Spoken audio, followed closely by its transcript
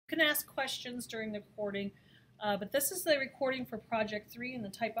can ask questions during the recording. But this is the recording for Project 3 in the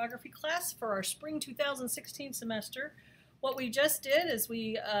typography class for our spring 2016 semester. What we just did is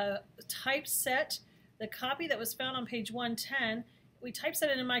we typeset the copy that was found on page 110. We typeset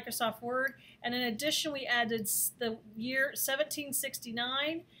it in Microsoft Word, and in addition we added the year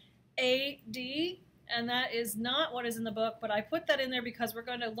 1769 AD, and that is not what is in the book, but I put that in there because we're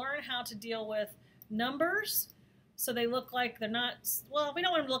going to learn how to deal with numbers so they look like they're not, well, we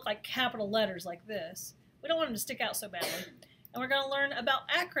don't want them to look like capital letters like this. We don't want them to stick out so badly. And we're going to learn about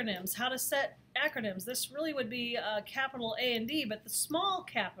acronyms, how to set acronyms. This really would be capital A and D, but the small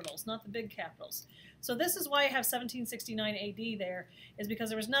capitals, not the big capitals. So this is why I have 1769 AD there, is because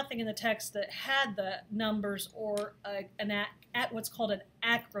there was nothing in the text that had the numbers or what's called an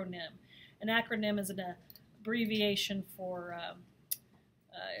acronym. An acronym is an abbreviation for,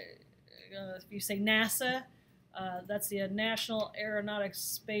 if you say NASA, that's the National Aeronautics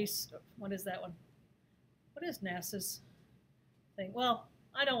Space, what is that one? What is NASA's thing? Well,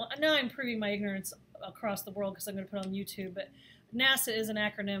 I don't, now I'm proving my ignorance across the world because I'm going to put it on YouTube, but NASA is an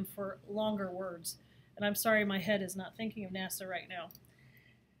acronym for longer words. And I'm sorry my head is not thinking of NASA right now.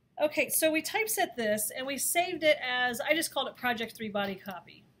 Okay, so we typeset this and we saved it as, I just called it Project 3 Body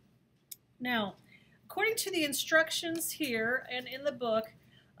Copy. Now, according to the instructions here and in the book,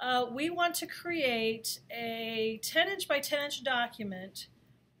 we want to create a 10-inch by 10-inch document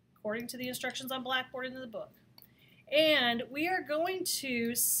according to the instructions on Blackboard in the book. And we are going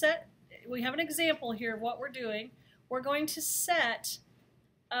to set, we have an example here of what we're doing. We're going to set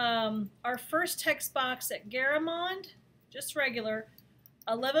our first text box at Garamond, just regular.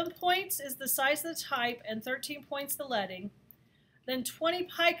 11 points is the size of the type and 13 points the leading. Then 20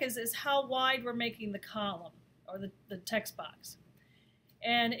 picas is how wide we're making the column or the text box.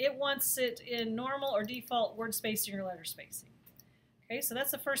 And it wants it in normal or default word spacing or letter spacing. Okay, so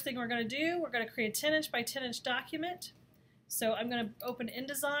that's the first thing we're going to do. We're going to create a 10-inch by 10-inch document. So I'm going to open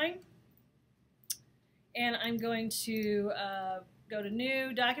InDesign, and I'm going to go to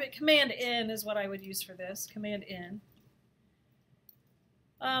New Document. Command-N is what I would use for this, Command-N.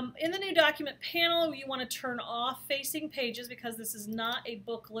 In the New Document panel, you want to turn off facing pages because this is not a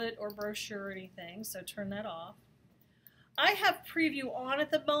booklet or brochure or anything, so turn that off. I have preview on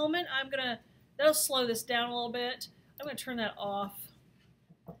at the moment. That'll slow this down a little bit. I'm going to turn that off.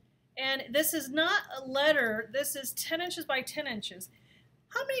 And this is not a letter. This is 10 inches by 10 inches.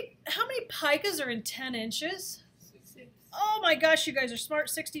 How many picas are in 10 inches? 6. Oh my gosh, you guys are smart.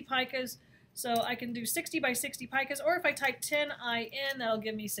 60 picas. So I can do 60 by 60 picas, or if I type 10IN, that'll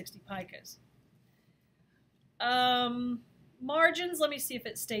give me 60 picas. Margins, let me see if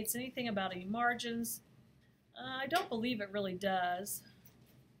it states anything about any margins. I don't believe it really does.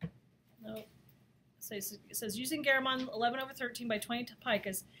 Nope. So it says using Garamond 11/13 by 20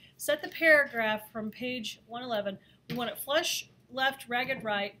 picas, set the paragraph from page 111. We want it flush left, ragged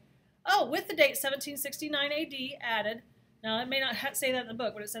right. Oh, with the date 1769 AD added. Now it may not say that in the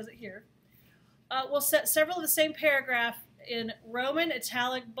book, but it says it here. We'll set several of the same paragraph in Roman,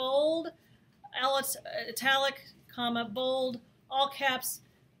 italic, bold, italic, comma, bold, all caps,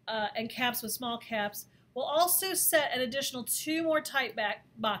 and caps with small caps. We'll also set an additional 2 more type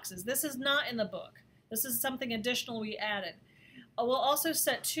boxes. This is not in the book. This is something additional we added. We'll also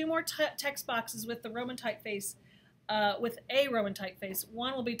set 2 more text boxes with the Roman typeface, with a Roman typeface.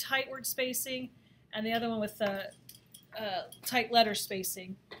 One will be tight word spacing, and the other one with tight letter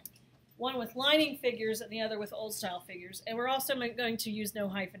spacing. One with lining figures, and the other with old style figures. And we're also going to use no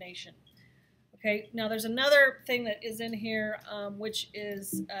hyphenation. Okay, now there's another thing that is in here, which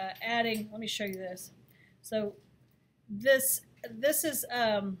is adding, let me show you this. So this is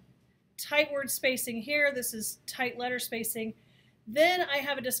tight word spacing here. This is tight letter spacing. Then I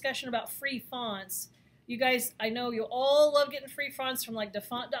have a discussion about free fonts. You guys, I know you all love getting free fonts from like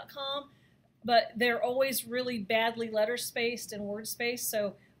defont.com, but they're always really badly letter spaced and word spaced.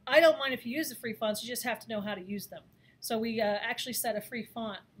 So I don't mind if you use the free fonts. You just have to know how to use them. So we actually set a free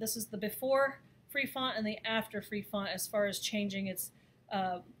font. This is the before free font and the after free font as far as changing its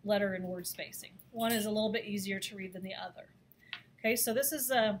letter and word spacing. One is a little bit easier to read than the other. Okay, so this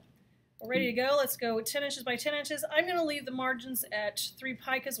is we're ready to go. Let's go 10 inches by 10 inches. I'm going to leave the margins at 3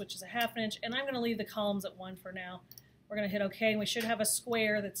 picas, which is a ½ inch, and I'm going to leave the columns at 1 for now. We're going to hit OK, and we should have a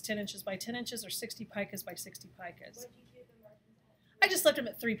square that's 10 inches by 10 inches or 60 picas by 60 picas. What did you do the margins at? I just left them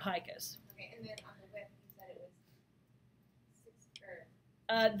at 3 picas. Okay, and then on the width you said it was 6 or...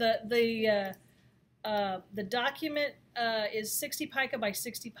 The document is 60 pica by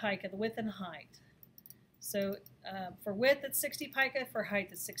 60 pica, the width and height. So for width it's 60 pica, for height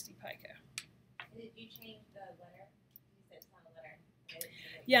it's 60 pica. Did you change the letter? You said it's not a letter.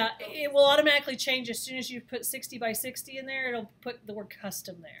 Yeah, it will automatically change as soon as you put 60 by 60 in there. It'll put the word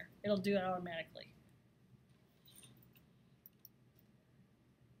custom there. It'll do it automatically.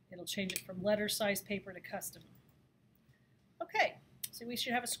 It'll change it from letter size paper to custom. Okay, so we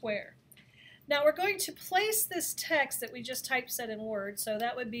should have a square. Now we're going to place this text that we just typeset in Word. So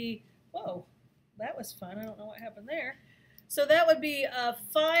that would be, whoa, that was fun. I don't know what happened there. So that would be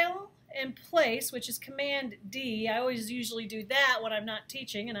File and Place, which is Command D. I always usually do that when I'm not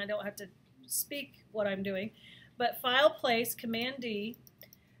teaching and I don't have to speak what I'm doing. But File, Place, Command D.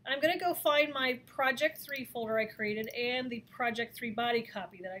 I'm going to go find my Project 3 folder I created and the Project 3 body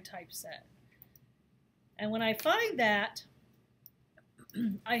copy that I typeset. And when I find that,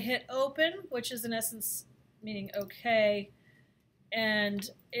 I hit Open, which is in essence meaning OK, and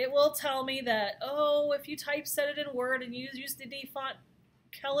it will tell me that, oh, if you typeset it in Word and you use the D font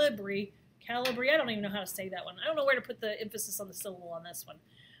Calibri, I don't even know how to say that one. I don't know where to put the emphasis on the syllable on this one.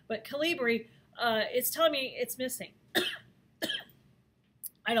 But Calibri, it's telling me it's missing.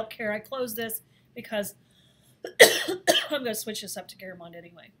 I don't care. I close this because I'm going to switch this up to Garamond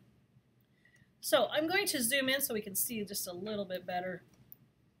anyway. So I'm going to zoom in so we can see just a little bit better.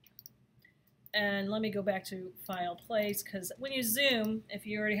 And let me go back to File, Place, because when you zoom, if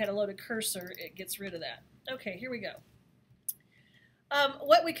you already had a loaded cursor, it gets rid of that. Okay, here we go.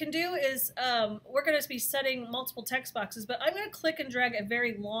 What we can do is we're going to be setting multiple text boxes, but I'm going to click and drag a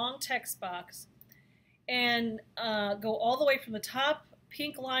very long text box and go all the way from the top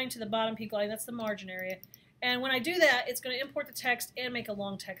pink line to the bottom pink line. That's the margin area. And when I do that, it's going to import the text and make a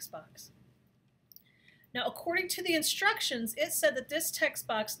long text box. Now, according to the instructions, it said that this text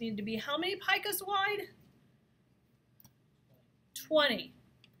box needed to be how many picas wide? 20.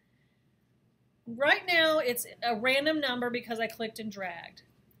 Right now, it's a random number because I clicked and dragged.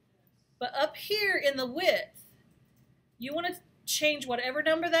 But up here in the width, you want to change whatever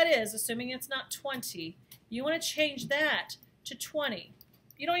number that is, assuming it's not 20. You want to change that to 20.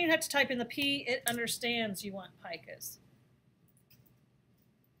 You don't even have to type in the P. It understands you want picas.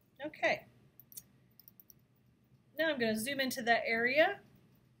 Okay. Now I'm going to zoom into that area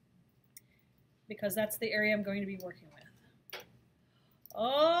because that's the area I'm going to be working with.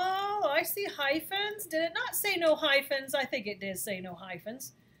 Oh, I see hyphens. Did it not say no hyphens? I think it did say no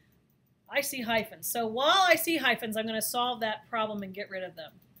hyphens. I see hyphens. So while I see hyphens, I'm going to solve that problem and get rid of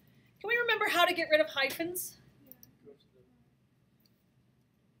them. Can we remember how to get rid of hyphens?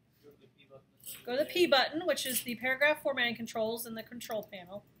 Go to the P button, which is the paragraph formatting controls in the control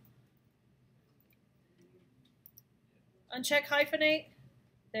panel. Uncheck hyphenate.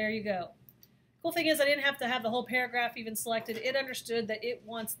 There you go. Cool thing is I didn't have to have the whole paragraph even selected. It understood that it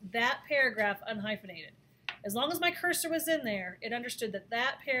wants that paragraph unhyphenated. As long as my cursor was in there, it understood that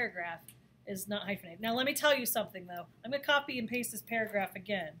that paragraph is not hyphenated. Now let me tell you something though. I'm going to copy and paste this paragraph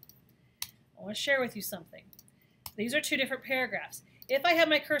again. I want to share with you something. These are two different paragraphs. If I have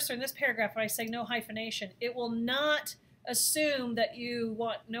my cursor in this paragraph and I say no hyphenation, it will not assume that you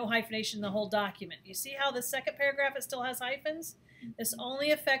want no hyphenation in the whole document. You see how the second paragraph it still has hyphens? This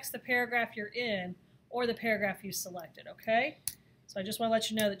only affects the paragraph you're in or the paragraph you selected, okay? So I just want to let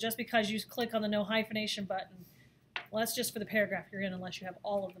you know that just because you click on the no hyphenation button, well, that's just for the paragraph you're in unless you have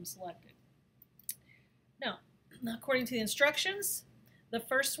all of them selected. Now, according to the instructions, the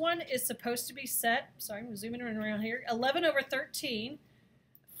first one is supposed to be set, sorry, I'm zooming around here, 11 over 13,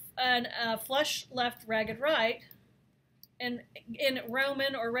 and flush left, ragged right, and in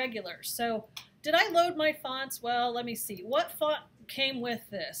Roman or regular. So did I load my fonts? Well, let me see. What font came with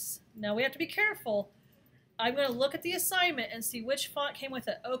this? Now we have to be careful. I'm going to look at the assignment and see which font came with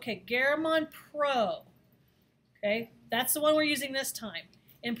it. Okay, Garamond Pro. Okay, that's the one we're using this time.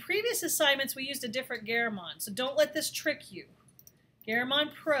 In previous assignments, we used a different Garamond, so don't let this trick you.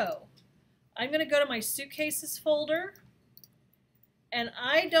 Garamond Pro. I'm going to go to my suitcases folder, and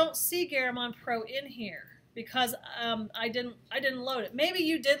I don't see Garamond Pro in here because I didn't load it. Maybe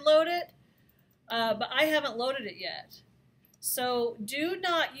you did load it, but I haven't loaded it yet. So do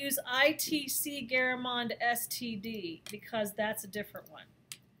not use ITC Garamond STD because that's a different one.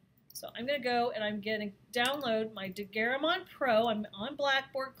 So I'm going to go and I'm going to download my Garamond Pro. I'm on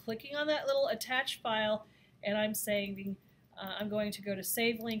Blackboard, clicking on that little attached file, and I'm saying I'm going to go to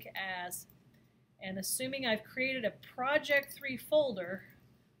Save Link As, and assuming I've created a Project 3 folder,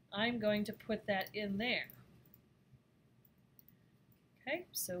 I'm going to put that in there. Okay,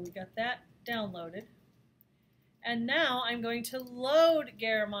 so we got that downloaded. And now I'm going to load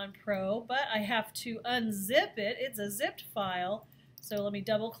Garamond Pro, but I have to unzip it. It's a zipped file, so let me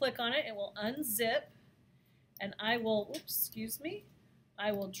double click on it. It will unzip, and I will, oops, excuse me,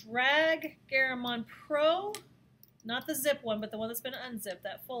 I will drag Garamond Pro not the zip one, but the one that's been unzipped,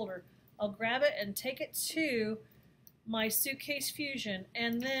 that folder. I'll grab it and take it to my Suitcase Fusion,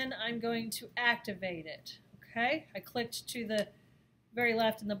 and then I'm going to activate it. Okay, I clicked to the very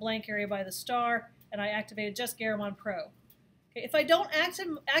left in the blank area by the star, and I activated just Garamond Pro. Okay, if I don't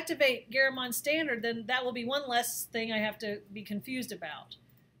activate Garamond Standard, then that will be one less thing I have to be confused about.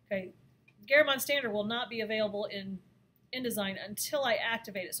 Okay, Garamond Standard will not be available in InDesign until I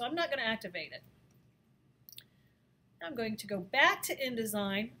activate it, so I'm not going to activate it. I'm going to go back to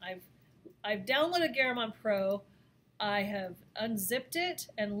InDesign. I've downloaded Garamond Pro. I have unzipped it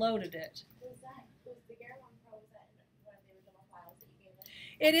and loaded it. Was the Garamond Pro, was that in one of the original files that you gave us?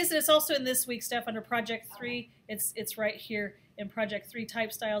 It is, and it's also in this week's stuff under Project 3. It's right here in Project 3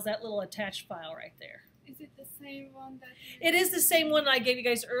 Typestyles, that little attached file right there. Is it the same one that It is the same one I gave you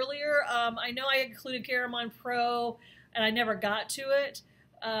guys earlier. I know I included Garamond Pro, and I never got to it.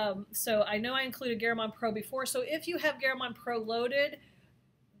 So I know I included Garamond Pro before. So if you have Garamond Pro loaded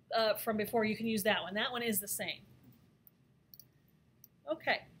from before, you can use that one. That one is the same.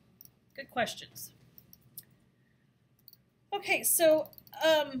 Okay, good questions. Okay, so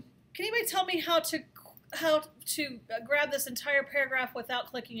can anybody tell me how to grab this entire paragraph without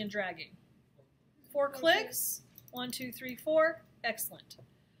clicking and dragging? 4 clicks. 1, 2, 3, 4. Excellent.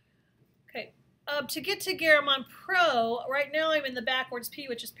 Okay. To get to Garamond Pro, right now I'm in the backwards P,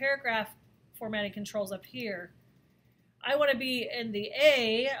 which is paragraph formatting controls up here. I want to be in the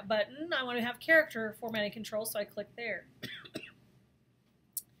A button. I want to have character formatting controls, so I click there.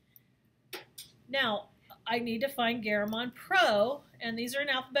 Now, I need to find Garamond Pro, and these are in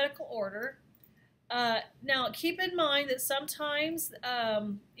alphabetical order. Now, keep in mind that sometimes,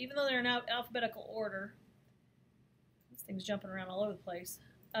 even though they're in alphabetical order, this thing's jumping around all over the place.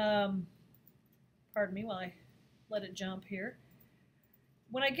 Pardon me while I let it jump here.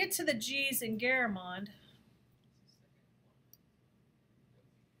 When I get to the G's in Garamond,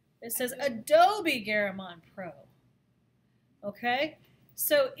 it says Adobe Garamond Pro. Okay?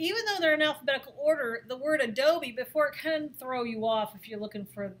 So even though they're in alphabetical order, the word Adobe before it can throw you off if you're looking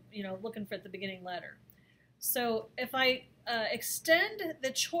for the beginning letter. So if I extend the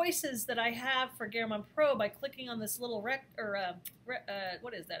choices that I have for Garamond Pro by clicking on this little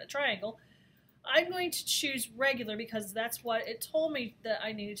what is that? A triangle. I'm going to choose regular because that's what it told me that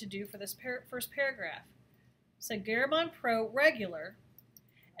I needed to do for this first paragraph. So Garamond Pro regular.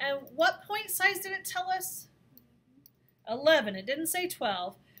 And what point size did it tell us? 11. It didn't say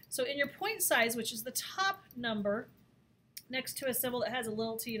 12. So in your point size, which is the top number next to a symbol that has a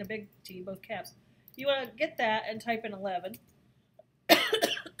little t and a big T, both caps, you want to get that and type in 11.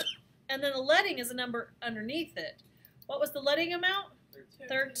 And then the leading is a number underneath it. What was the leading amount?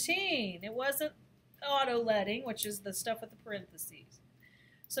 13. It wasn't auto leading, which is the stuff with the parentheses.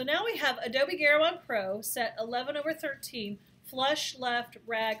 So now we have Adobe Garamond Pro set 11/13, flush left,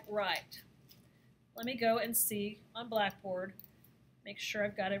 rag right. Let me go and see on Blackboard, make sure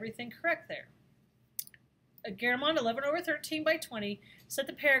I've got everything correct there. Garamond 11/13 by 20, set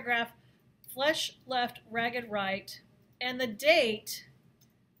the paragraph, flush left, ragged right, and the date,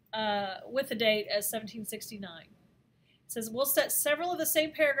 with the date as 1769. It says, we'll set several of the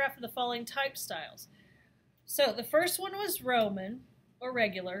same paragraph in the following type styles. So the first one was Roman, or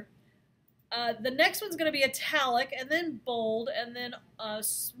regular. The next one's going to be italic, and then bold, and then all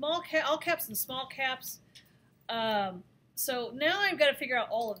caps and small caps. So now I've got to figure out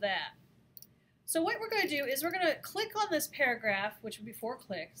all of that. So what we're going to do is we're going to click on this paragraph, which would be 4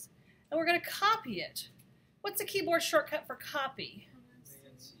 clicks, and we're going to copy it. What's the keyboard shortcut for copy?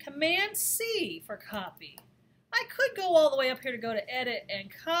 Command C for copy. I could go all the way up here to go to edit and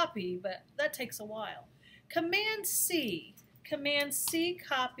copy, but that takes a while. Command C,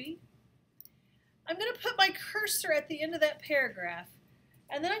 copy. I'm going to put my cursor at the end of that paragraph,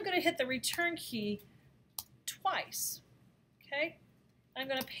 and then I'm going to hit the return key twice. Okay? I'm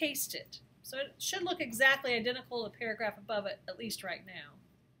going to paste it. So it should look exactly identical to the paragraph above it, at least right now.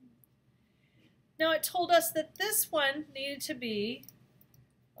 Now it told us that this one needed to be,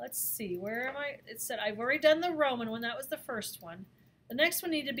 let's see, where am I? It said I've already done the Roman one. That was the first one. The next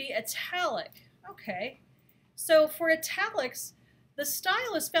one needed to be italic. Okay. So for italics, the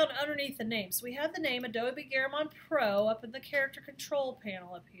style is found underneath the name. So we have the name Adobe Garamond Pro up in the character control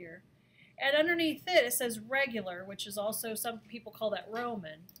panel up here. And underneath it, it says regular, which is also, some people call that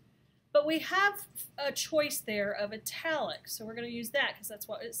Roman. But we have a choice there of italic. So we're going to use that because that's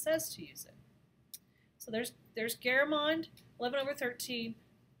what it says to use it. So there's Garamond 11/13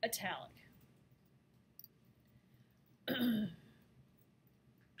 italic.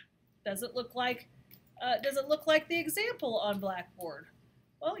 Does it look like the example on Blackboard?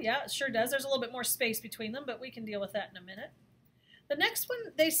 Well, yeah, it sure does. There's a little bit more space between them, but we can deal with that in a minute. The next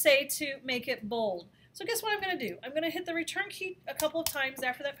one, they say to make it bold. So guess what I'm going to do? I'm going to hit the return key a couple of times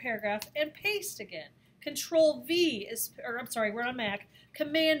after that paragraph and paste again. Control V is, or I'm sorry, we're on Mac.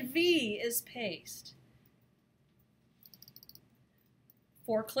 Command V is paste.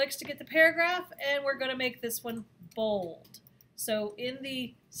 4 clicks to get the paragraph, and we're going to make this one bold. So in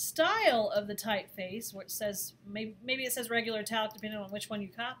the style of the typeface, where it says, maybe it says regular italic depending on which one you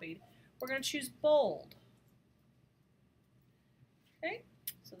copied, we're going to choose bold. Okay,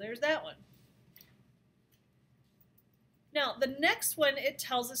 so there's that one. Now, the next one, it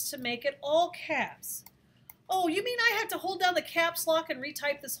tells us to make it all caps. Oh, you mean I have to hold down the caps lock and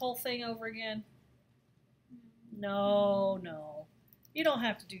retype this whole thing over again? No, no. You don't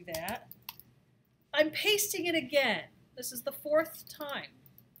have to do that. I'm pasting it again. This is the 4th time.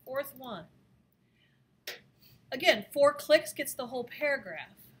 4th one. Again, 4 clicks gets the whole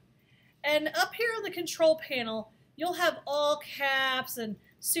paragraph. And up here on the control panel, you'll have all caps and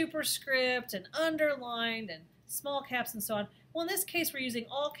superscript and underlined and small caps and so on. Well, in this case, we're using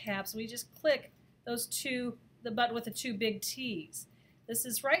all caps. We just click those two, the button with the 2 big T's. This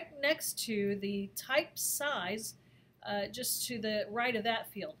is right next to the type size, just to the right of that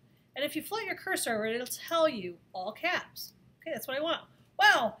field. And if you float your cursor over it, it'll tell you all caps. Okay, that's what I want.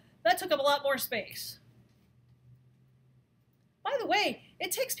 Wow, that took up a lot more space. By the way,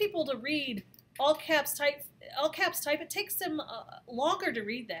 it takes people to read all caps type. It takes them longer to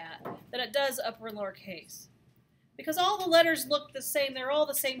read that than it does upper and lowercase. Because all the letters look the same, they're all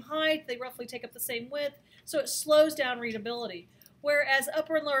the same height, they roughly take up the same width, so it slows down readability. Whereas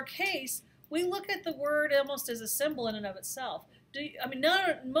upper and lowercase, we look at the word almost as a symbol in and of itself.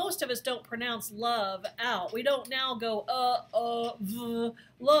 Most of us don't pronounce love out. We don't now go,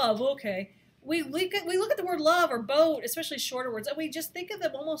 love, okay. We look at the word love or boat, especially shorter words, and we just think of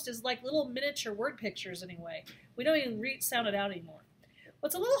them almost as like little miniature word pictures anyway. We don't even sound it out anymore. Well,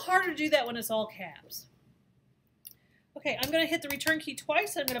 it's a little harder to do that when it's all caps. Okay, I'm going to hit the return key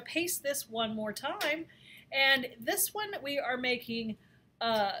twice. I'm going to paste this one more time. And this one we are making,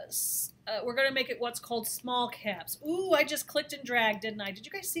 we're going to make it what's called small caps. Ooh, I just clicked and dragged, didn't I? Did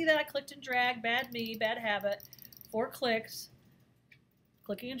you guys see that? I clicked and dragged. Bad me, bad habit. 4 clicks.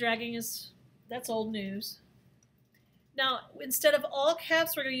 Clicking and dragging that's old news. Now, instead of all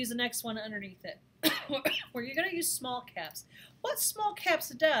caps, we're going to use the next one underneath it. Where you're going to use small caps. What small caps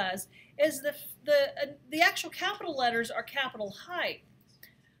does is the actual capital letters are capital height,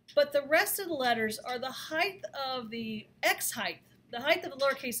 but the rest of the letters are the height of the X height, the height of the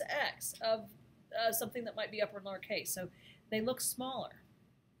lowercase x of something that might be upper and lowercase. So they look smaller.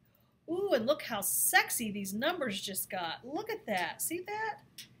 Ooh, and look how sexy these numbers just got. Look at that. See that?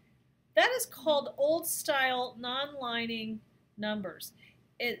 That is called old style non-lining numbers.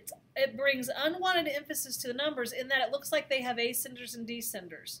 It brings unwanted emphasis to the numbers in that it looks like they have ascenders and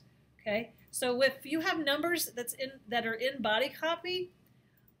descenders. Okay, so if you have numbers that are in body copy,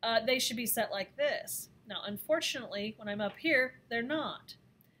 they should be set like this. Now, unfortunately, when I'm up here, they're not.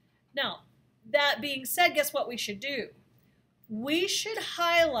 Now, that being said, guess what we should do? We should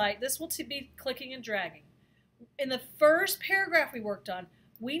highlight. This will be clicking and dragging. In the first paragraph we worked on,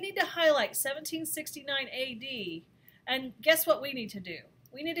 we need to highlight 1769 AD, and guess what we need to do?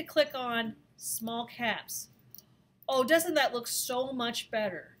 We need to click on small caps. Oh, doesn't that look so much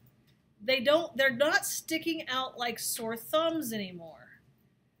better? They're not sticking out like sore thumbs anymore.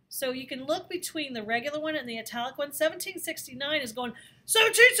 So you can look between the regular one and the italic one. 1769 is going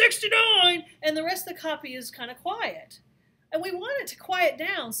 1769, and the rest of the copy is kind of quiet. And we want it to quiet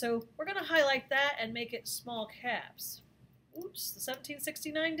down, so we're going to highlight that and make it small caps. Oops, the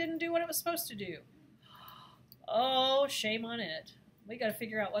 1769 didn't do what it was supposed to do. Oh, shame on it. We got to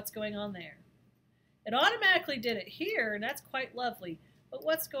figure out what's going on there. It automatically did it here, and that's quite lovely. But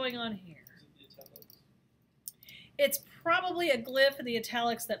what's going on here? It's probably a glyph in the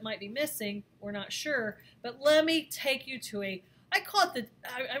italics that might be missing. We're not sure. But let me take you to I call it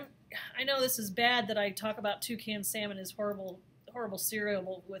I know this is bad that I talk about toucan salmon as horrible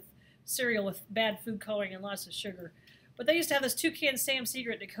cereal with bad food coloring and lots of sugar. But they used to have this toucan Sam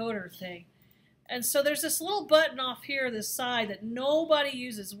secret decoder thing. And so there's this little button off here, this side, that nobody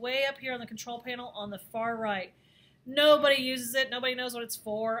uses, way up here on the control panel on the far right. Nobody uses it. Nobody knows what it's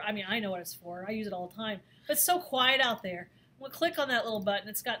for. I mean, I know what it's for. I use it all the time. But it's so quiet out there. We'll click on that little button.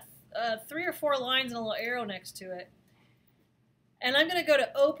 It's got 3 or 4 lines and a little arrow next to it. And I'm going to go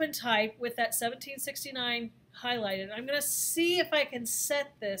to Open Type with that 1769 highlighted. I'm going to see if I can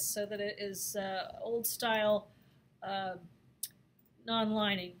set this so that it is old style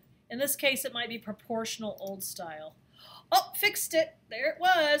non-lining. In this case, it might be proportional old style. Oh, fixed it. There it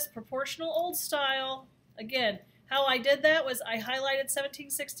was. Proportional old style. Again, how I did that was I highlighted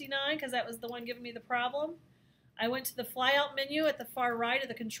 1769 because that was the one giving me the problem. I went to the flyout menu at the far right of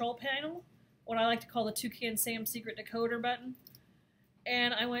the control panel, what I like to call the Toucan Sam secret decoder button.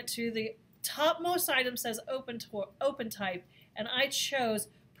 And I went to the topmost item says open type, and I chose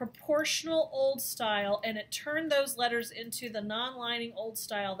proportional old style, and it turned those letters into the non-lining old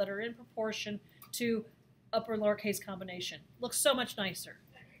style that are in proportion to upper lowercase combination. Looks so much nicer.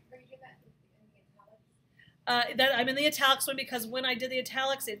 Are you doing that in the italics? I'm in the italics one because when I did the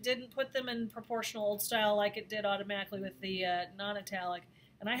italics, it didn't put them in proportional old style like it did automatically with the non-italic,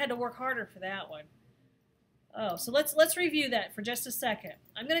 and I had to work harder for that one. Oh, so let's review that for just a second.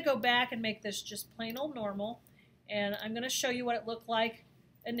 I'm going to go back and make this just plain old normal, and I'm going to show you what it looked like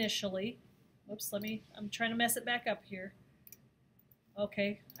initially. Whoops, I'm trying to mess it back up here.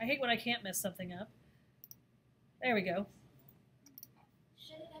 Okay, I hate when I can't mess something up. There we go.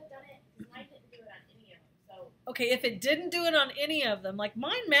 Shouldn't have done it because mine didn't do it on any of them. So Okay, if it didn't do it on any of them, like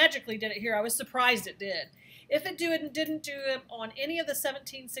mine magically did it here, I was surprised it did. If it didn't do it on any of the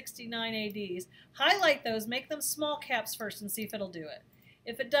 1769 ADs, highlight those, make them small caps first and see if it'll do it.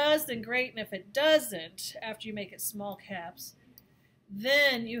 If it does, then great, and if it doesn't, after you make it small caps,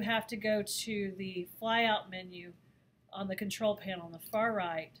 then you have to go to the flyout menu on the control panel on the far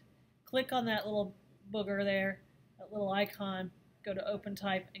right, click on that little booger there, that little icon, go to open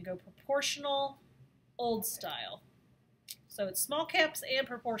type and go proportional old style. So it's small caps and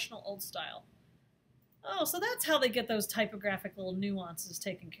proportional old style. Oh, so that's how they get those typographic little nuances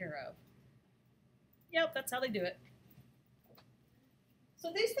taken care of. Yep, that's how they do it.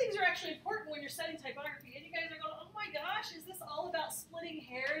 So these things are actually important when you're studying typography, and you guys are going, oh my gosh, is this all about splitting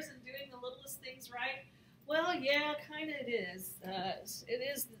hairs and doing the littlest things right? Well, yeah, kind of it is.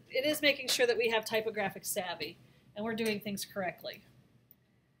 It is making sure that we have typographic savvy, and we're doing things correctly.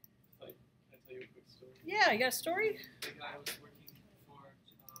 Can I tell you a quick story? Yeah, you got a story? The guy I was working for,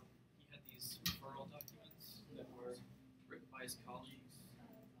 he had these referral documents that were written by his colleagues.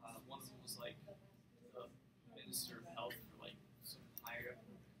 One of them was like the Minister of Health for like some higher up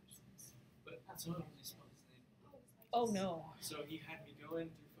positions. But someone really spelled his name. Oh, no. So he had me go in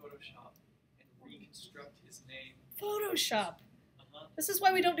through Photoshop and reconstruct his name. Photoshop. Uh-huh. This is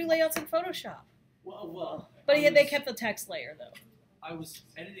why we don't do layouts in Photoshop. Well. But they kept the text layer, though. I was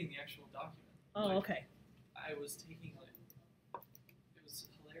editing the actual document. Oh, Like, okay. I was taking like, it was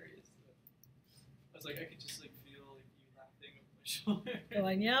hilarious. I was like, I could just like feel like you laughing over my shoulder.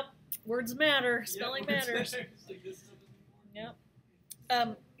 Going, yep, words matter, Yeah, spelling words matters. matter. It's like, this stuff is important.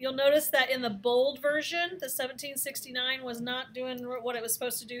 Yep. You'll notice that in the bold version, the 1769 was not doing what it was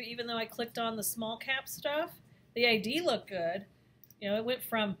supposed to do, even though I clicked on the small cap stuff. The AD looked good. You know, it went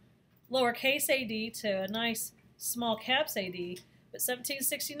from lowercase AD to a nice small caps AD, but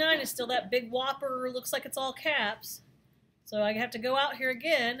 1769 is still that big whopper, looks like it's all caps. So I have to go out here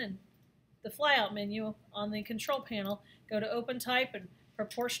again and the flyout menu on the control panel, go to open type and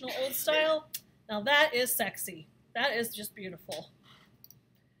proportional old style. Now that is sexy. That is just beautiful.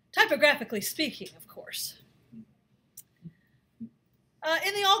 Typographically speaking, of course.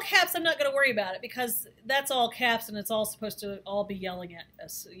 In the all caps, I'm not going to worry about it because that's all caps and it's all supposed to all be yelling at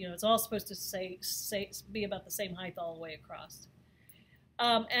us. You know, it's all supposed to be about the same height all the way across.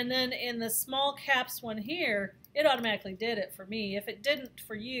 And then in the small caps one here, it automatically did it for me. If it didn't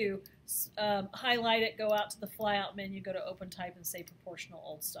for you, highlight it, go out to the flyout menu, go to open type and say proportional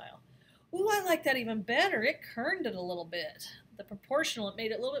old style. Ooh, I like that even better. It kerned it a little bit. The proportional, it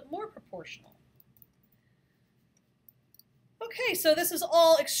made it a little bit more proportional. Okay, so this is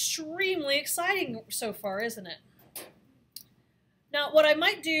all extremely exciting so far, isn't it? Now, what I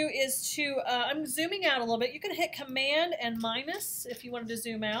might do is I'm zooming out a little bit. You can hit Command and minus if you wanted to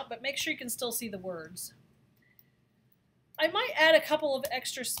zoom out, but make sure you can still see the words. I might add a couple of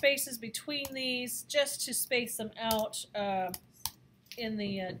extra spaces between these just to space them out in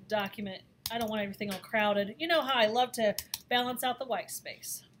the document. I don't want everything all crowded. You know how I love to balance out the white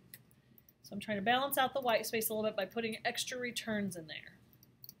space. So I'm trying to balance out the white space a little bit by putting extra returns in there.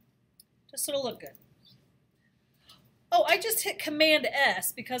 Just so it'll look good. Oh, I just hit Command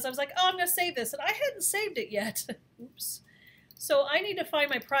S because I was like, oh, I'm going to save this. And I hadn't saved it yet. Oops. So I need to find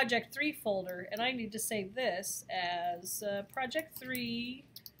my Project 3 folder, and I need to save this as Project 3.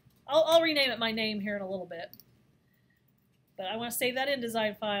 I'll rename it my name here in a little bit. But I want to save that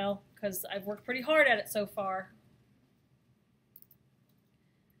InDesign file because I've worked pretty hard at it so far.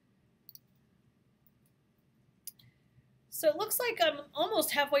 So it looks like I'm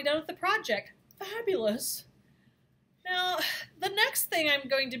almost halfway done with the project. Fabulous. Now, the next thing I'm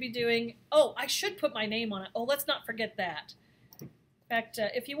going to be doing, oh, I should put my name on it. Oh, let's not forget that. In fact,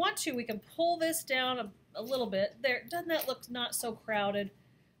 if you want to, we can pull this down a little bit. There, doesn't that look not so crowded?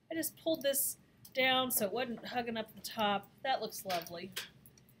 I just pulled this down so it wasn't hugging up the top. That looks lovely.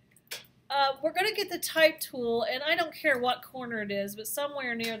 We're going to get the type tool, and I don't care what corner it is, but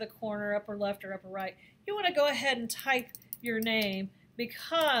somewhere near the corner, upper left or upper right, you want to go ahead and type your name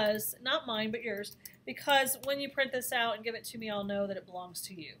because, not mine, but yours, because when you print this out and give it to me, I'll know that it belongs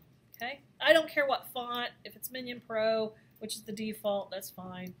to you. Okay? I don't care what font. If it's Minion Pro, which is the default, that's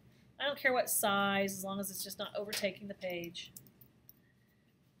fine. I don't care what size, as long as it's just not overtaking the page.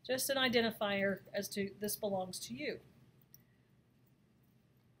 Just an identifier as to this belongs to you.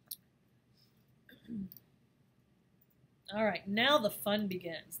 All right, now the fun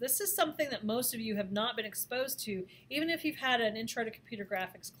begins. This is something that most of you have not been exposed to, even if you've had an Intro to Computer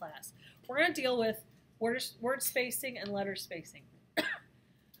Graphics class. We're going to deal with word spacing and letter spacing.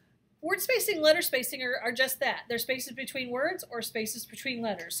 Word spacing and letter spacing are just that. They're spaces between words or spaces between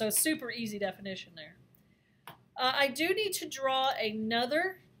letters. So super easy definition there. I do need to draw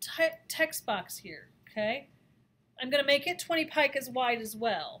another text box here, okay? I'm going to make it 20 picas wide as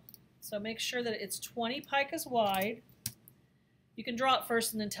well. So make sure that it's 20 picas wide. You can draw it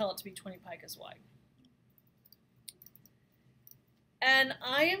first and then tell it to be 20 picas wide. And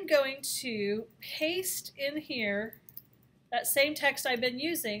I am going to paste in here that same text I've been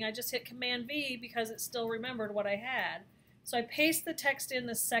using. I just hit Command V because it still remembered what I had. So I paste the text in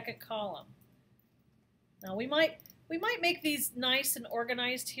the second column. Now we might make these nice and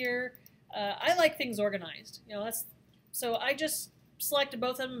organized here. I like things organized. You know, so I just selected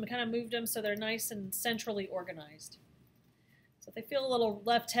both of them and kind of moved them so they're nice and centrally organized. So if they feel a little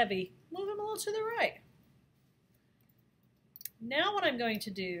left heavy, move them a little to the right. Now what I'm going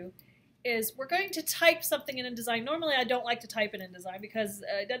to do is we're going to type something in InDesign. Normally I don't like to type in InDesign because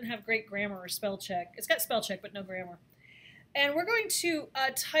it doesn't have great grammar or spell check. It's got spell check but no grammar. And we're going to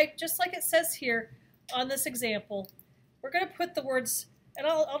type just like it says here on this example. We're going to put the words, and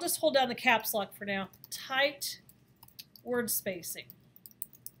I'll just hold down the caps lock for now, tight word spacing.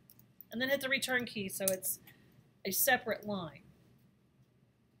 And then hit the return key so it's a separate line.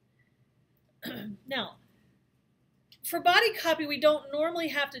 Now, for body copy, we don't normally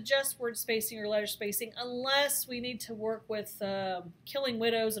have to adjust word spacing or letter spacing unless we need to work with killing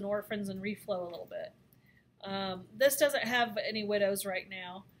widows and orphans and reflow a little bit. This doesn't have any widows right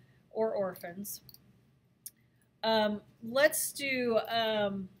now or orphans. Let's do,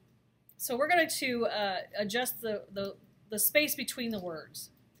 so we're going to adjust the space between the words.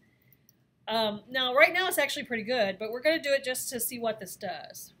 Now, right now it's actually pretty good, but we're going to do it just to see what this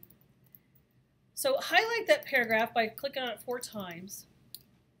does. So highlight that paragraph by clicking on it 4 times.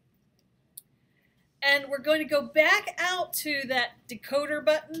 And we're going to go back out to that decoder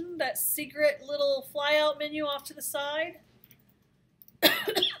button, that secret little flyout menu off to the side.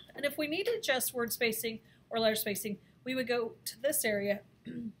 And if we need to adjust word spacing or letter spacing, we would go to this area.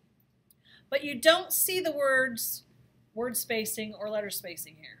 But you don't see the words word spacing or letter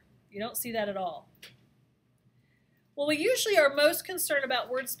spacing here. You don't see that at all. Well, we usually are most concerned about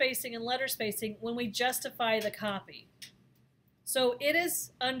word spacing and letter spacing when we justify the copy. So it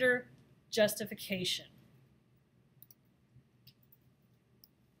is under justification.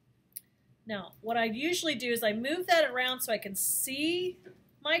 Now, what I usually do is I move that around so I can see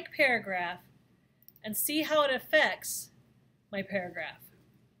my paragraph and see how it affects my paragraph,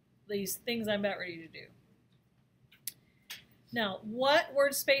 these things I'm about ready to do. Now, what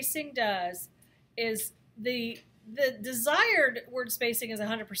word spacing does is the desired word spacing is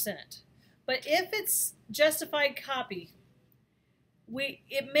 100%, but if it's justified copy,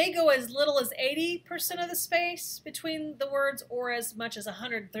 it may go as little as 80% of the space between the words or as much as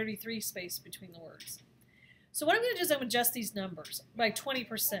 133 space between the words. So what I'm going to do is I'm going to adjust these numbers by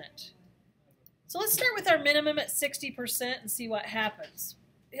 20%. So let's start with our minimum at 60% and see what happens.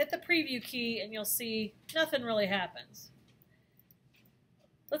 Hit the preview key and you'll see nothing really happens.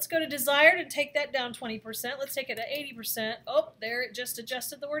 Let's go to desired and take that down 20%. Let's take it to 80%. Oh, there, it just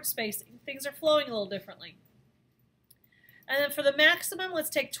adjusted the word spacing. Things are flowing a little differently. And then for the maximum, let's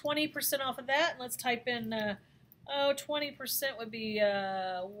take 20% off of that, and let's type in, 20% would be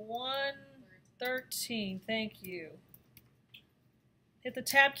 113. Thank you. Hit the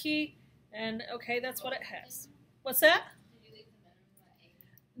tab key, and okay, that's what it has. What's that? Did you leave the minimum at 80?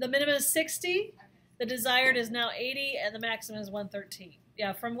 The minimum is 60. Okay. The desired is now 80, and the maximum is 113.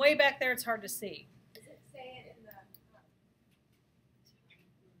 Yeah, from way back there, it's hard to see. Does it say it in the?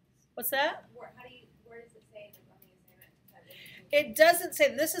 What's that? Where does it say on the assignment? It doesn't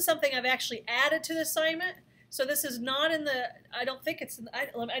say. This is something I've actually added to the assignment. So this is not in the, I don't think it's,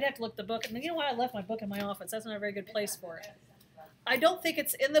 I'd have to look at the book. And you know what? I left my book in my office. That's not a very good place for it. I don't think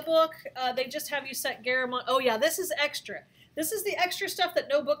it's in the book. They just have you set Garamond. Oh, yeah, this is extra. This is the extra stuff that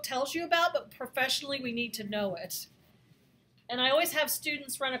no book tells you about, but professionally we need to know it. And I always have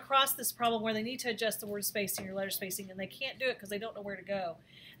students run across this problem where they need to adjust the word spacing or letter spacing, and they can't do it because they don't know where to go.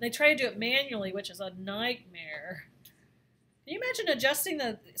 And they try to do it manually, which is a nightmare. Can you imagine adjusting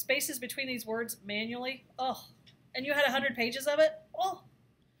the spaces between these words manually? Oh, and you had 100 pages of it? Oh.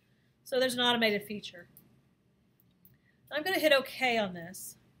 So there's an automated feature. I'm going to hit OK on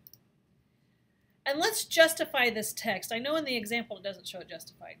this. And let's justify this text. I know in the example it doesn't show it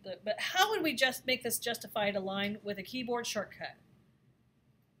justified, but how would we just make this justified align with a keyboard shortcut?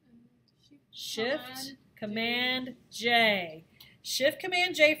 Shift, Command, J. Shift,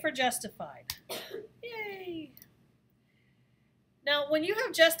 Command, J for justified. Yay! Now, when you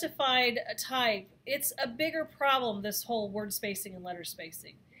have justified a type, it's a bigger problem, this whole word spacing and letter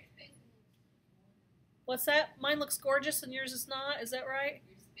spacing. What's that? Mine looks gorgeous and yours is not? Is that right?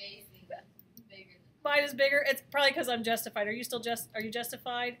 Mine is bigger. It's probably because I'm justified. Are you still are you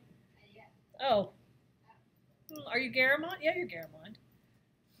justified? Yeah. Oh. Are you Garamond? Yeah, you're Garamond.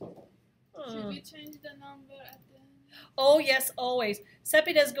 Should we change the number at the end? Oh, yes, always.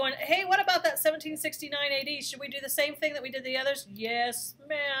 Sepida's going, hey, what about that 1769 AD? Should we do the same thing that we did the others? Yes,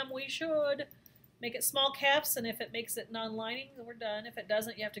 ma'am, we should. Make it small caps, and if it makes it non-lining, then we're done. If it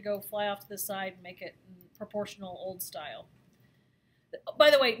doesn't, you have to go fly off to the side and make it proportional old style.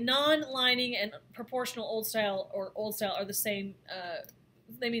 By the way, non-lining and proportional old style or old style are the same,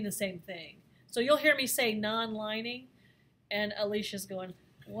 they mean the same thing. So you'll hear me say non-lining, and Alicia's going,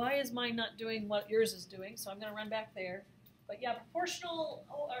 why is mine not doing what yours is doing? So I'm going to run back there. But yeah, proportional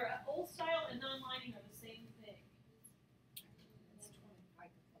or old style and non-lining are the same thing.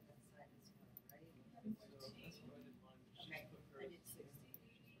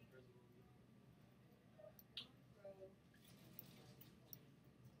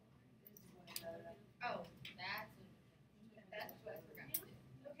 Oh, that's what I forgot to do.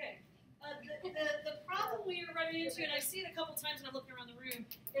 Okay. The problem we are running into, and I see it a couple times when I'm looking around the room,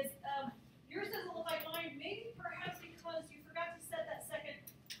 is yours doesn't look like mine. Maybe perhaps because you forgot to set that second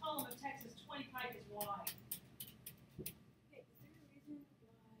column of text as 20 pipes wide. Hey, is there a reason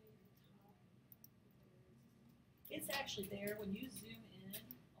why the top? It's actually there. When you zoom in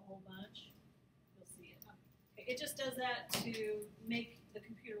a whole bunch, you'll see it. Okay, it just does that to make the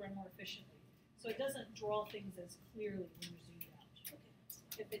computer run more efficiently. So it doesn't draw things as clearly when you're zoomed out. Okay.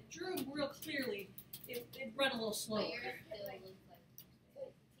 If it drew real clearly, it'd run a little slower. But yours still looks like. So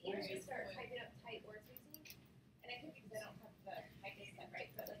yours just start typing up tight word spacing, and I think because I don't have the typing set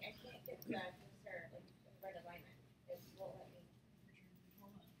right, but like I can't get the cursor like the right alignment. It won't let me.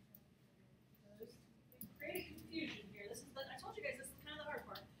 Creating confusion here. This is I told you guys this is kind of the hard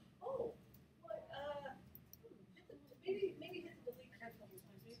part. Oh, what? Maybe hit the delete a couple of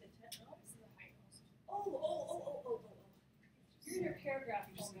times. Maybe the You're in your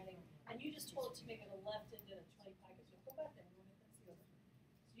paragraph formatting, and you just told it to make it a left indent of 20 picas. So go back there and we'll make that 0.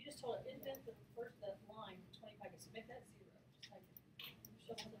 So you just told it indent the line 20 picas. So make that 0. Just type it.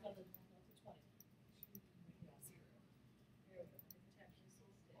 Show them on the 20. 0. There we go.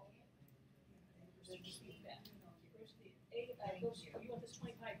 Just leave that. You want this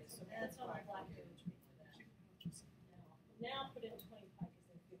 20 picas. So that's on my black image. Now put in 20 picas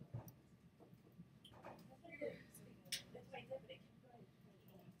and feel it.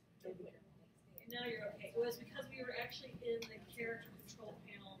 Now you're okay. It was because we were actually in the character control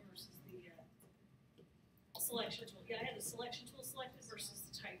panel versus the selection tool. Yeah, I had the selection tool selected versus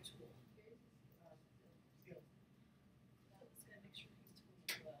the type tool. Let's gotta make sure these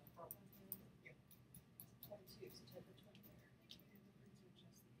tools are 22, so type of 20 there.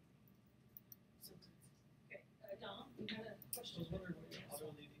 Okay, Dom, you had a question? I was wondering what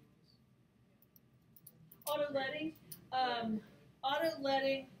auto-leading was. Auto-letting?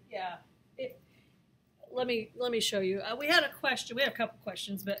 Auto-letting, yeah. Let me show you. We had a question. We had a couple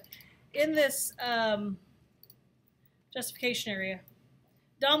questions, but in this justification area,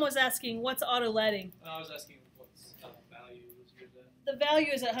 Dom was asking, what's auto-letting? I was asking what's value was used at. The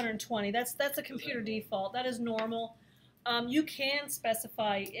value is at 120. That's a computer default. That is normal. You can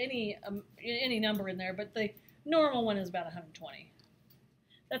specify any number in there, but the normal one is about 120.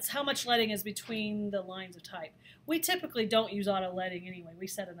 That's how much letting is between the lines of type. We typically don't use auto-letting anyway. We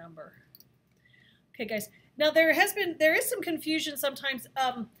set a number. Okay, guys. Now there is some confusion sometimes.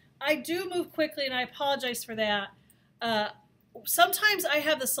 I do move quickly, and I apologize for that. Sometimes I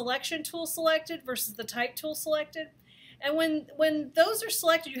have the selection tool selected versus the type tool selected, and when those are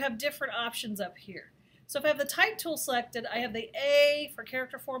selected, you have different options up here. So if I have the type tool selected, I have the A for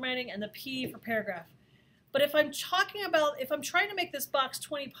character formatting and the P for paragraph. But if I'm trying to make this box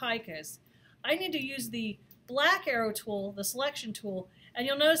 20 picas, I need to use the black arrow tool, the selection tool, and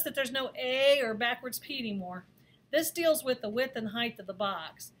you'll notice that there's no A or backwards P anymore. This deals with the width and height of the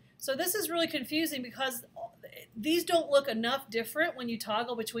box. So this is really confusing because these don't look enough different when you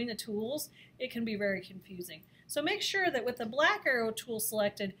toggle between the tools. It can be very confusing. So make sure that with the black arrow tool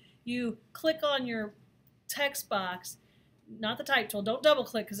selected, you click on your text box, not the type tool. Don't double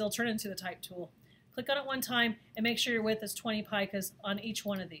click because it'll turn into the type tool. Click on it one time and make sure your width is 20 picas on each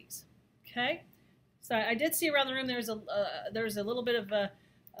one of these. Okay? So I did see around the room there's a little bit of a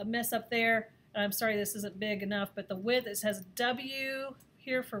mess up there. I'm sorry this isn't big enough, but the width, it says W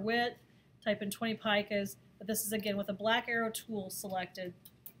here for width. Type in 20 picas. But this is again with a black arrow tool selected,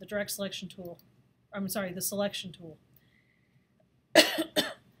 the direct selection tool. I'm sorry, the selection tool.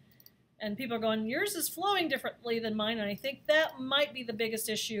 And people are going, yours is flowing differently than mine, and I think that might be the biggest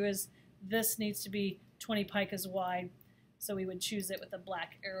issue is this needs to be 20 picas wide. So we would choose it with a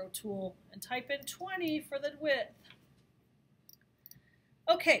black arrow tool and type in 20 for the width.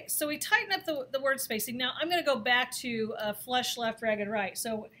 Okay, so we tighten up the word spacing. Now I'm going to go back to flush left, ragged right.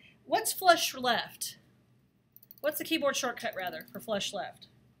 So what's flush left? What's the keyboard shortcut, rather, for flush left?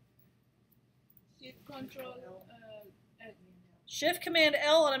 Shift Control L. Shift Command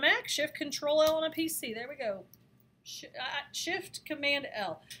L on a Mac, Shift Control L on a PC. There we go. Shift Command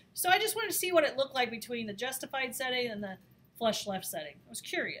L. So I just wanted to see what it looked like between the justified setting and the flush left setting. I was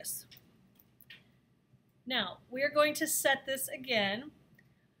curious. Now, we are going to set this again.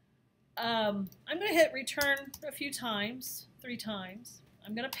 I'm going to hit return a few times, 3 times.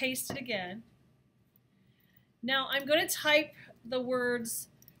 I'm going to paste it again. Now, I'm going to type the words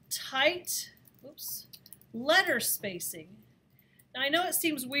tight, letter spacing. Now, I know it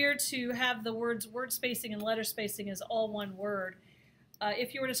seems weird to have the words word spacing and letter spacing as all one word.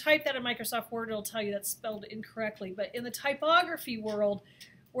 If you were to type that in Microsoft Word, it'll tell you that's spelled incorrectly. But in the typography world,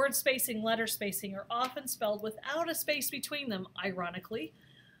 word spacing, letter spacing are often spelled without a space between them, ironically.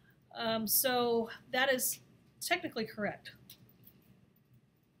 So that is technically correct.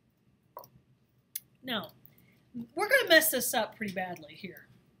 Now, we're going to mess this up pretty badly here.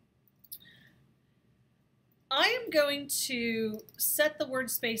 I am going to set the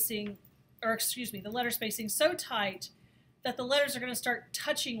word spacing, or excuse me, the letter spacing so tight that the letters are going to start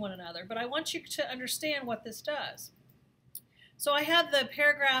touching one another. But I want you to understand what this does. So I have the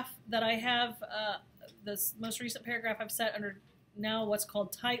paragraph that I have, this most recent paragraph I've set under now what's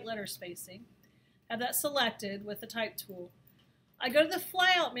called tight letter spacing. Have that selected with the type tool. I go to the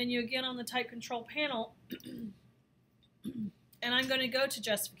flyout menu again on the type control panel, and I'm going to go to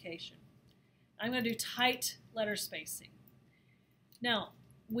justification. I'm going to do tight letter spacing. Now,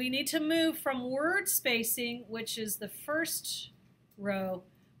 we need to move from word spacing, which is the first row,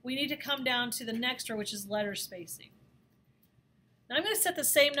 we need to come down to the next row, which is letter spacing. Now, I'm going to set the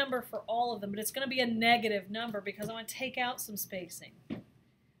same number for all of them, but it's going to be a negative number because I want to take out some spacing.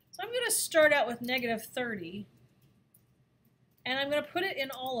 So I'm going to start out with negative 30, and I'm going to put it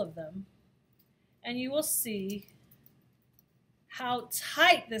in all of them, and you will see how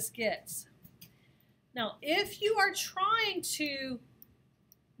tight this gets. Now, if you are trying to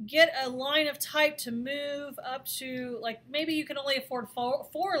get a line of type to move up to, like maybe you can only afford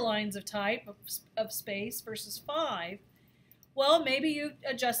four lines of type of space versus 5, well, maybe you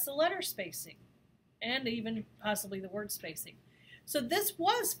adjust the letter spacing and even possibly the word spacing. So this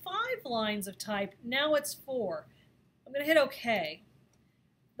was 5 lines of type, now it's 4. I'm going to hit OK.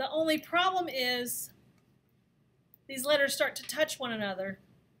 The only problem is these letters start to touch one another.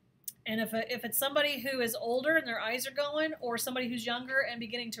 And if it's somebody who is older and their eyes are going, or somebody who's younger and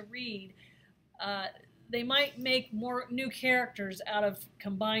beginning to read, they might make more new characters out of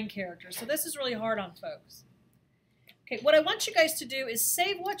combined characters. So this is really hard on folks. Okay, what I want you guys to do is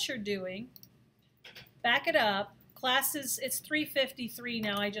save what you're doing, back it up. Classes, it's 3:53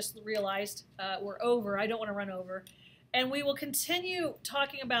 now. I just realized we're over. I don't want to run over. And we will continue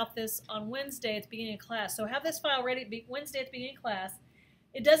talking about this on Wednesday at the beginning of class. So have this file ready Wednesday at the beginning of class.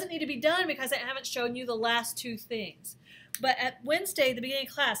 It doesn't need to be done because I haven't shown you the last 2 things. But at Wednesday, the beginning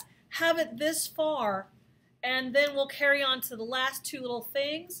of class, have it this far, and then we'll carry on to the last 2 little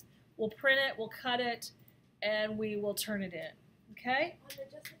things. We'll print it, we'll cut it, and we will turn it in. Okay? On the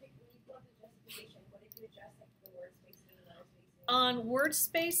justification, what did you adjust like the word spacing and letter spacing? On word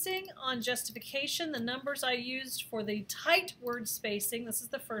spacing, on justification, the numbers I used for the tight word spacing, this is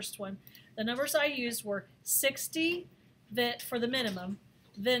the first one, the numbers I used were 60 for the minimum,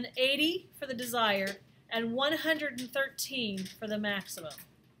 then 80 for the desired, and 113 for the maximum.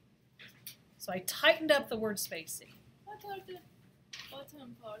 So So I tightened up the word spacing. What are the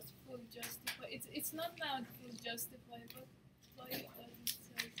bottom parts? Full justify. It's not now full justify, but why does it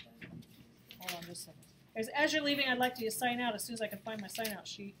say that? Hold on just a second. As you're leaving, I'd like you to sign out as soon as I can find my sign out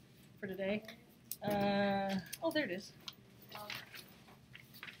sheet for today. Oh, there it is.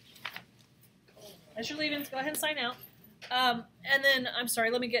 As you're leaving, go ahead and sign out. And then, I'm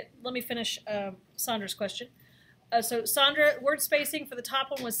sorry, let me finish Sandra's question. So Sandra, word spacing for the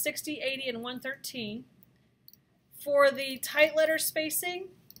top one was 60, 80, and 113. For the tight letter spacing,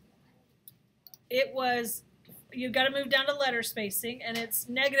 it was, you've got to move down to letter spacing, and it's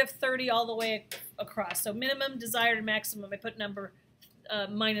negative 30 all the way across. So minimum, desired, and maximum, I put number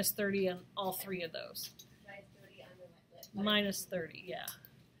minus 30 on all three of those. Minus 30, yeah.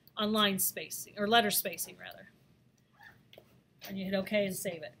 On line spacing, or letter spacing, rather. And you hit OK and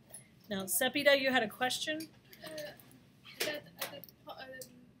save it. Now, Sepida, you had a question?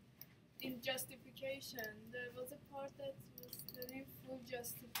 In justification, there was a part that was the full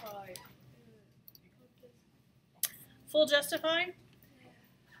justify. Full justify?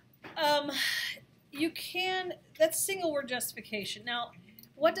 You can, that's single word justification. Now,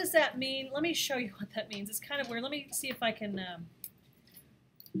 what does that mean? Let me show you what that means. It's kind of weird. Let me see if I can,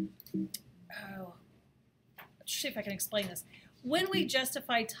 let's see if I can explain this. When we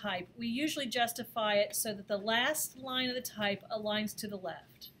justify type, we usually justify it so that the last line of the type aligns to the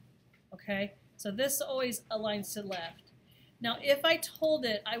left. Okay? So this always aligns to the left. Now, if I told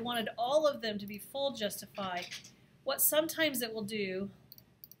it I wanted all of them to be full justify, what sometimes it will do,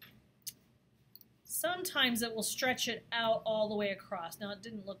 sometimes it will stretch it out all the way across. Now, it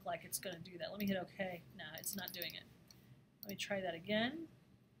didn't look like it's going to do that. Let me hit OK. No, it's not doing it. Let me try that again.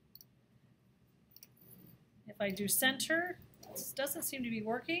 If I do center, it doesn't seem to be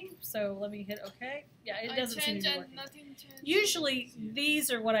working, so let me hit OK. Yeah, it doesn't seem to be working. Usually,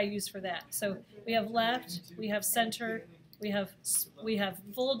 these are what I use for that. So we have left, we have center, we have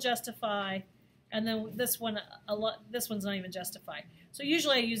full justify, and then this one, this one's not even justify. So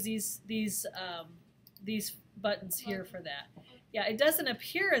usually I use these buttons here for that. Yeah, it doesn't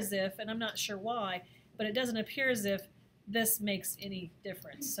appear as if, and I'm not sure why, but it doesn't appear as if this makes any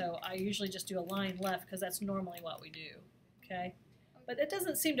difference. So I usually just do a line left because that's normally what we do. Okay, but it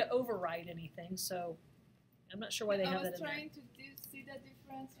doesn't seem to override anything, so I'm not sure why they have that in there. I was trying to see the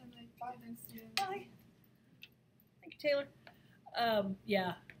difference and I couldn't see it. Bye. Thank you, Taylor.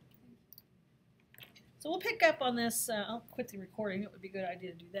 Yeah. So we'll pick up on this. I'll quit the recording. It would be a good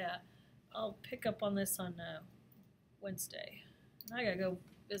idea to do that. I'll pick up on this on Wednesday. I gotta go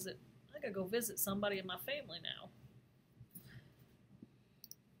visit. I gotta go visit somebody in my family now.